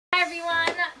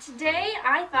Today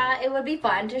I thought it would be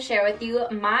fun to share with you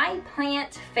my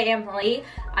plant family.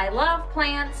 I love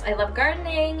plants, I love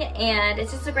gardening, and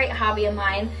it's just a great hobby of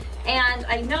mine. And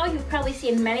I know you've probably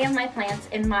seen many of my plants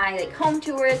in my home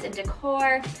tours and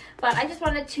decor, but I just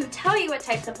wanted to tell you what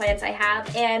types of plants I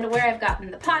have and where I've gotten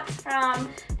the pots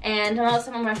from, and most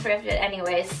of them are thrifted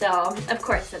anyway, so of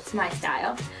course that's my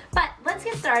style. But let's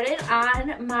get started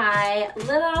on my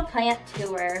little plant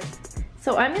tour.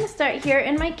 So I'm gonna start here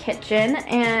in my kitchen,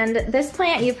 and this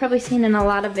plant you've probably seen in a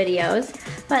lot of videos,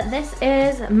 but this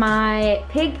is my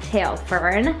pigtail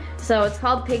fern. So it's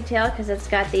called pigtail because it's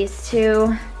got these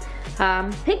two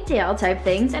pigtail type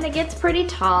things, and it gets pretty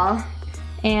tall.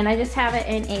 And I just have it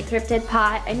in a thrifted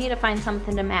pot. I need to find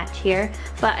something to match here,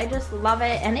 but I just love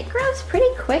it, and it grows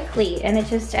pretty quickly, and it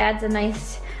just adds a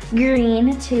nice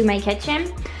green to my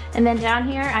kitchen. And then down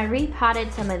here I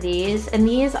repotted some of these, and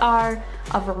these are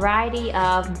a variety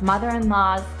of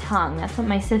mother-in-law's tongue. That's what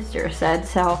my sister said,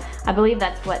 so I believe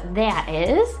that's what that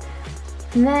is.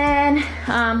 And then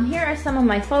here are some of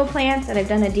my faux plants that I've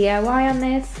done a DIY on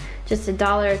this. Just a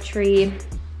Dollar Tree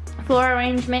floral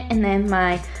arrangement, and then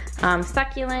my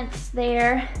succulents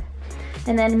there.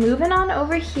 And then moving on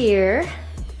over here,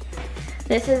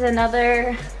 this is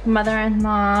another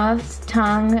mother-in-law's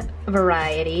tongue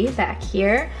variety back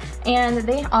here, and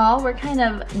they all were kind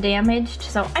of damaged,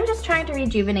 so I'm just trying to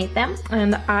rejuvenate them,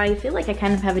 and I feel like I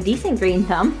kind of have a decent green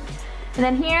thumb. And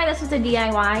then here, this was a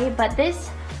DIY, but this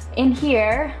in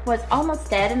here was almost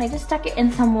dead, and I just stuck it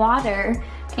in some water,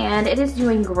 and it is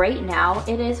doing great now.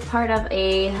 It is part of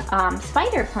a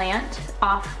spider plant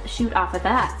shoot off of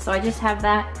that, so I just have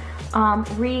that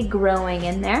regrowing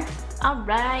in there.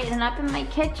 Alright, and up in my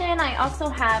kitchen I also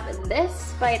have this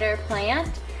spider plant.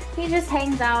 He just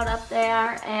hangs out up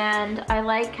there, and I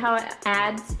like how it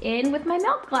adds in with my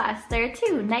milk glass there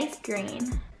too. Nice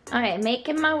green. Alright,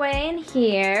 making my way in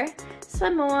here.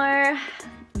 Some more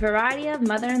variety of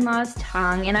mother-in-law's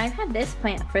tongue, and I've had this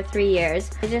plant for 3 years.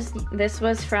 This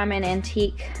was from an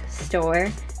antique store,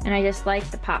 and I just like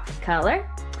the pop of color.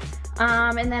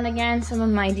 And then again, some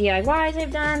of my DIYs I've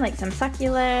done, like some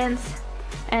succulents.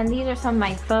 And these are some of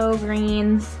my faux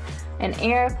greens, an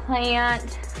air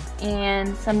plant,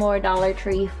 and some more Dollar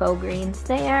Tree faux greens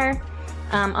there.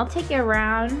 I'll take you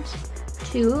around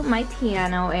to my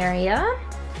piano area.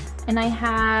 And I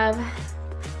have,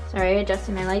 sorry,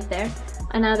 adjusting my light there,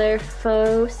 another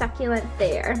faux succulent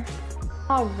there.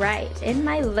 All right, in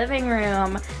my living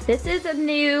room, this is a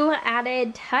new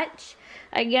added touch.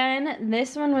 Again,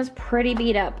 this one was pretty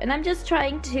beat up, and I'm just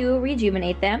trying to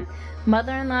rejuvenate them.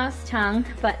 Mother-in-law's tongue,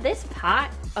 but this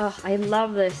pot, oh, I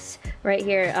love this right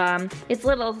here. It's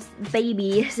little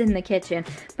babies in the kitchen,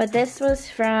 but this was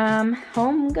from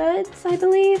Home Goods, I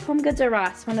believe. Home Goods or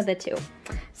Ross, one of the two.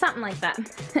 Something like that.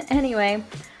 Anyway,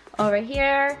 over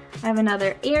here, I have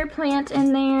another air plant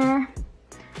in there.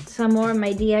 Some more of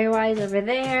my DIYs over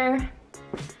there.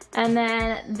 And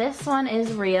then this one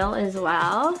is real as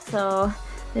well. So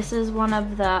this is one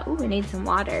of the, ooh, I need some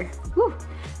water. Whew.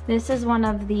 This is one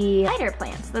of the spider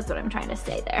plants. That's what I'm trying to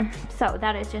say there. So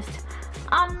that is just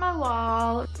on my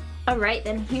wall. All right,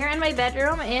 then here in my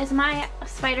bedroom is my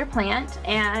spider plant,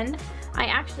 and I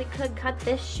actually could cut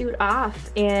this shoot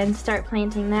off and start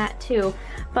planting that too.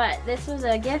 But this was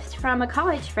a gift from a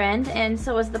college friend, and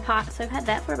so was the pot. So I've had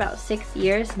that for about 6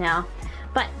 years now.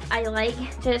 But I like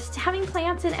just having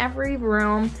plants in every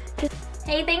room.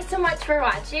 Hey, thanks so much for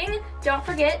watching. Don't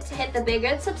forget to hit the big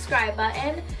red subscribe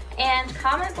button and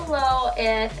comment below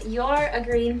if you're a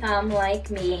green thumb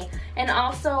like me. And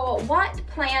also, what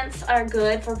plants are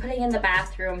good for putting in the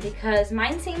bathroom, because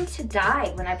mine seem to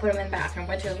die when I put them in the bathroom,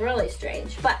 which is really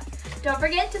strange. But don't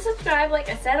forget to subscribe, like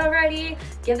I said already.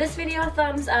 Give this video a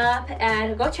thumbs up,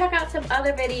 and go check out some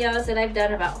other videos that I've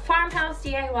done about farmhouse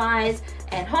DIYs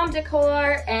and home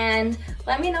decor. And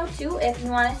let me know too if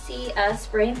you want to see a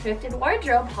spring thrifted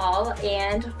wardrobe haul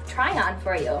and try on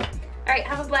for you. Alright,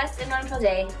 have a blessed and wonderful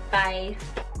day. Bye.